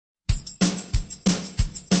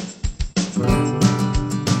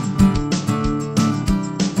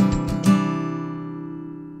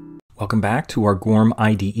Welcome back to our Goorm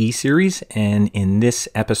IDE series, and in this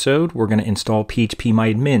episode we're going to install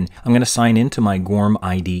phpMyAdmin. I'm going to sign into my Goorm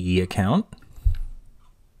IDE account.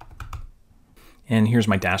 And here's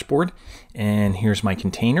my dashboard, and here's my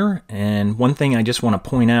container. And one thing I just want to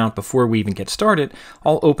point out before we even get started,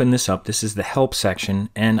 I'll open this up. This is the help section,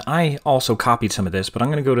 and I also copied some of this, but I'm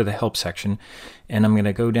going to go to the help section, and I'm going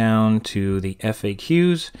to go down to the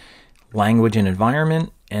FAQs, language and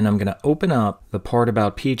environment, and I'm going to open up the part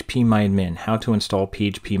about phpMyAdmin, how to install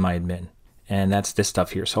phpMyAdmin. And that's this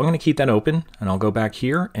stuff here. So I'm going to keep that open, and I'll go back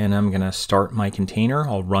here, and I'm going to start my container.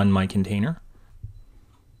 I'll run my container.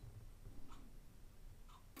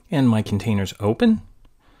 And my container's open.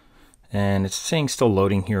 And it's saying still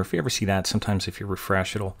loading here. If you ever see that, sometimes if you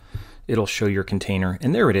refresh, it'll show your container.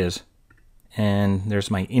 And there it is. And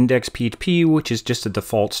there's my index.php, which is just a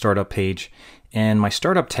default startup page, and my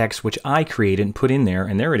startup text, which I created and put in there,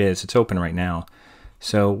 and there it is. It's open right now.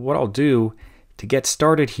 So what I'll do to get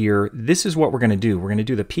started here, this is what we're going to do. We're going to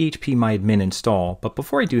do the phpMyAdmin install, but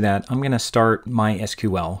before I do that, I'm going to start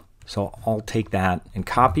MySQL. So I'll take that and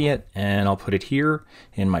copy it, and I'll put it here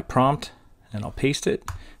in my prompt, and I'll paste it,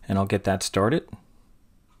 and I'll get that started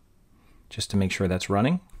just to make sure that's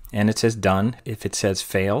running. And it says done. If it says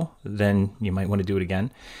fail, then you might want to do it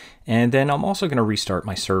again. And then I'm also going to restart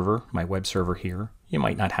my server, my web server here. You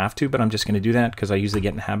might not have to, but I'm just going to do that because I usually get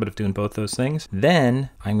in the habit of doing both those things. Then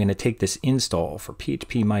I'm going to take this install for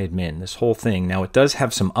phpMyAdmin, this whole thing. Now it does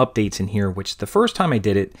have some updates in here, which the first time I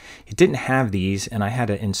did it, it didn't have these, and I had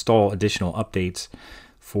to install additional updates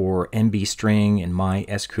for MB string and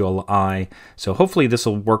MySQL. So hopefully this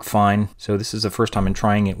will work fine. So this is the first time I'm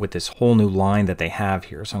trying it with this whole new line that they have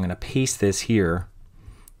here. So I'm going to paste this here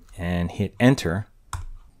and hit enter.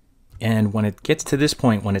 And when it gets to this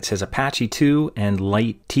point, when it says Apache 2 and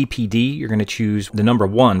light TPD, you're going to choose the number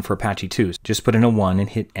 1 for Apache 2. Just put in a 1 and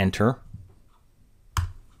hit enter.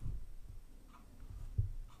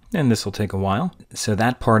 And this will take a while. So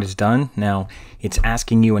that part is done. Now it's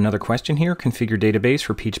asking you another question here, configure database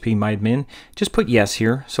for phpMyAdmin. Just put yes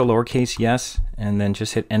here, so lowercase yes, and then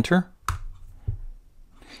just hit enter.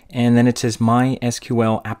 And then it says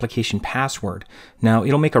MySQL application password. Now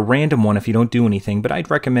it'll make a random one if you don't do anything, but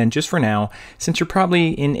I'd recommend just for now, since you're probably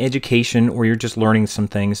in education or you're just learning some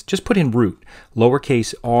things, just put in root,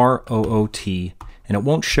 lowercase r-o-o-t, and it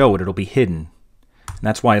won't show it, it'll be hidden. And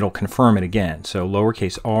that's why it'll confirm it again. So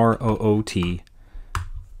lowercase r-o-o-t.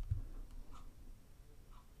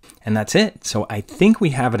 And that's it. So I think we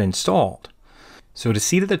have it installed. So to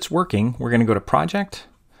see that it's working, we're going to go to Project,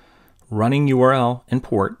 Running URL, and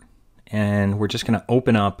Port. And we're just going to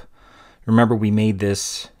open up. Remember, we made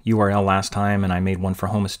this URL last time, and I made one for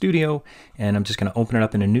Home Studio. And I'm just going to open it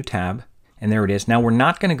up in a new tab. And there it is. Now we're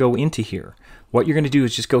not going to go into here. What you're going to do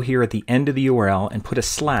is just go here at the end of the URL and put a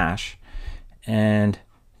slash. And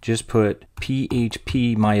just put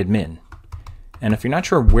phpMyAdmin. And if you're not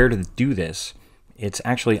sure where to do this, it's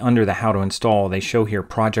actually under the how to install. They show here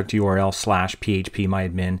project URL /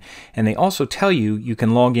 phpMyAdmin. And they also tell you you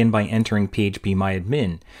can log in by entering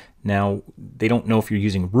phpMyAdmin. Now, they don't know if you're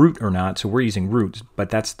using root or not, so we're using root,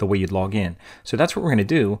 but that's the way you'd log in. So that's what we're going to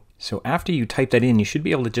do. So after you type that in, you should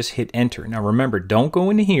be able to just hit enter. Now remember, don't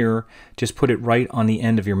go into here, just put it right on the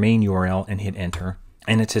end of your main URL and hit enter.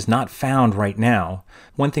 And it says not found right now.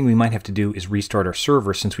 One thing we might have to do is restart our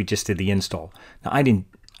server since we just did the install. Now I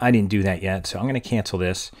didn't do that yet, so I'm going to cancel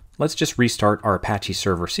this. Let's just restart our Apache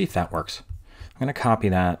server, see if that works. I'm going to copy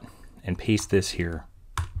that and paste this here.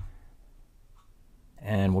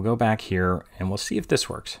 And we'll go back here and we'll see if this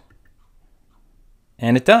works.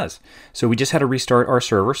 And it does. So we just had to restart our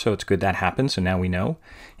server, so it's good that happened, so now we know.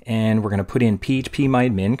 And we're going to put in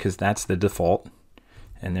phpMyAdmin because that's the default.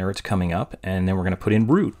 And there it's coming up, and then we're going to put in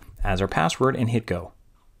root as our password and hit go.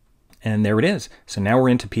 And there it is. So now we're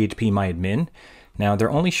into phpMyAdmin. Now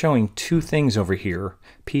they're only showing 2 things over here,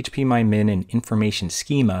 phpMyAdmin and information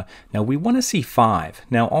schema. Now we want to see 5.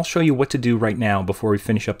 Now I'll show you what to do right now before we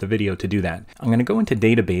finish up the video to do that. I'm going to go into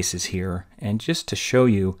databases here, and just to show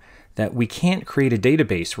you that we can't create a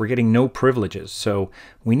database, we're getting no privileges. So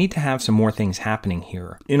we need to have some more things happening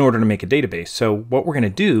here in order to make a database. So what we're going to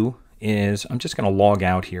do is I'm just going to log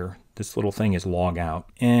out here. This little thing is log out.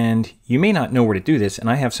 And you may not know where to do this, and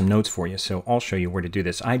I have some notes for you, so I'll show you where to do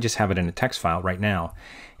this. I just have it in a text file right now.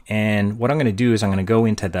 And what I'm going to do is I'm going to go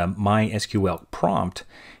into the MySQL prompt,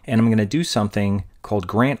 and I'm going to do something called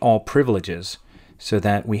grant all privileges so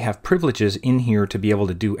that we have privileges in here to be able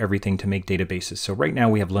to do everything to make databases. So right now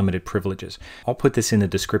we have limited privileges. I'll put this in the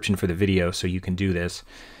description for the video so you can do this.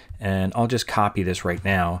 And I'll just copy this right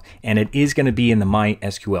now. And it is going to be in the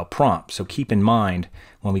MySQL prompt. So keep in mind,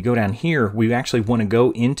 when we go down here, we actually want to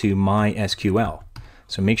go into MySQL.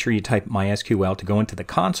 So make sure you type MySQL to go into the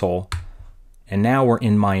console. And now we're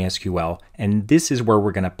in MySQL. And this is where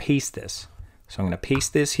we're going to paste this. So I'm going to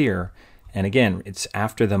paste this here. And again, it's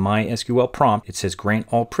after the MySQL prompt. It says grant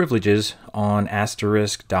all privileges on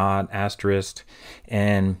asterisk dot asterisk.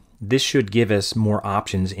 And this should give us more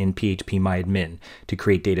options in phpMyAdmin to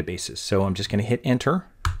create databases. So I'm just going to hit enter.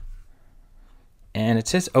 And it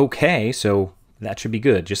says OK. So that should be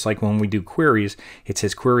good. Just like when we do queries, it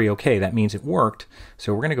says query OK. That means it worked.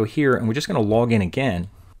 So we're going to go here and we're just going to log in again.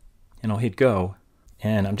 And I'll hit go.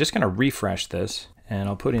 And I'm just going to refresh this. And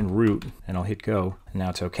I'll put in root and I'll hit go. And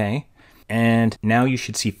now it's OK. And now you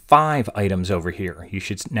should see 5 items over here. You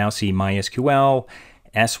should now see MySQL,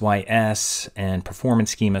 SYS, and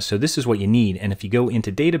performance schema. So this is what you need. And if you go into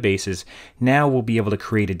databases, now we'll be able to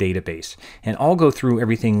create a database. And I'll go through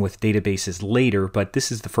everything with databases later, but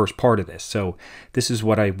this is the first part of this. So this is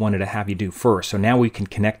what I wanted to have you do first. So now we can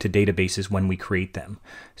connect to databases when we create them.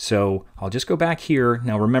 So I'll just go back here.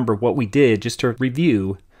 Now remember what we did, just to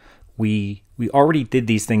review. We already did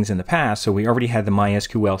these things in the past, so we already had the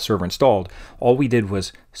MySQL server installed. All we did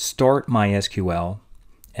was start MySQL,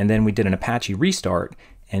 and then we did an Apache restart,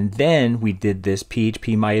 and then we did this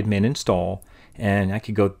phpMyAdmin install. And I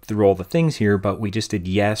could go through all the things here, but we just did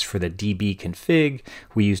yes for the dbconfig.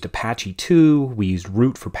 We used Apache 2, we used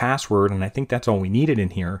root for password, and I think that's all we needed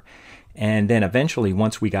in here. And then eventually,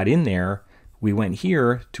 once we got in there, we went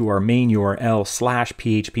here to our main URL /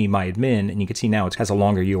 phpMyAdmin, and you can see now it has a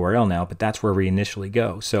longer URL now, but that's where we initially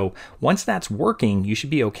go. So once that's working, you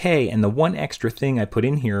should be okay. And the one extra thing I put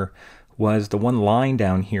in here was the one line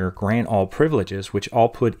down here, grant all privileges, which I'll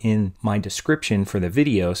put in my description for the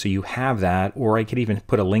video, so you have that, or I could even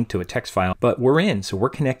put a link to a text file. But we're in, so we're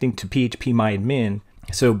connecting to phpMyAdmin.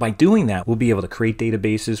 So by doing that, we'll be able to create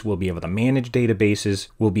databases, we'll be able to manage databases,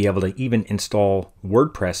 we'll be able to even install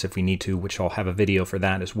WordPress if we need to, which I'll have a video for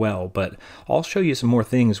that as well. But I'll show you some more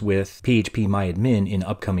things with phpMyAdmin in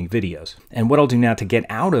upcoming videos. And what I'll do now to get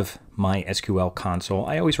out of MySQL Console,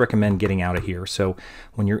 I always recommend getting out of here. So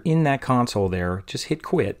when you're in that console there, just hit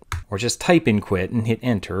quit, or just type in quit and hit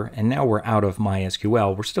enter. And now we're out of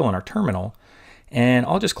MySQL. We're still in our terminal. And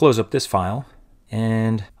I'll just close up this file,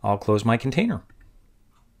 and I'll close my container.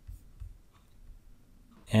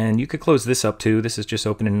 And you could close this up too. This is just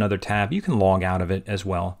opening another tab. You can log out of it as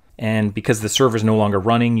well. And because the server is no longer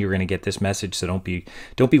running, you're going to get this message. So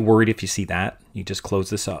don't be worried if you see that. You just close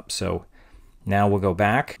this up. So now we'll go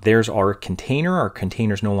back. There's our container. Our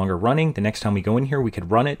container's no longer running. The next time we go in here, we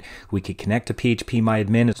could run it. We could connect to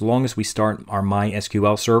phpMyAdmin as long as we start our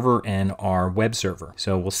MySQL server and our web server.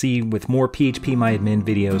 So we'll see with more phpMyAdmin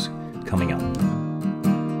videos coming up.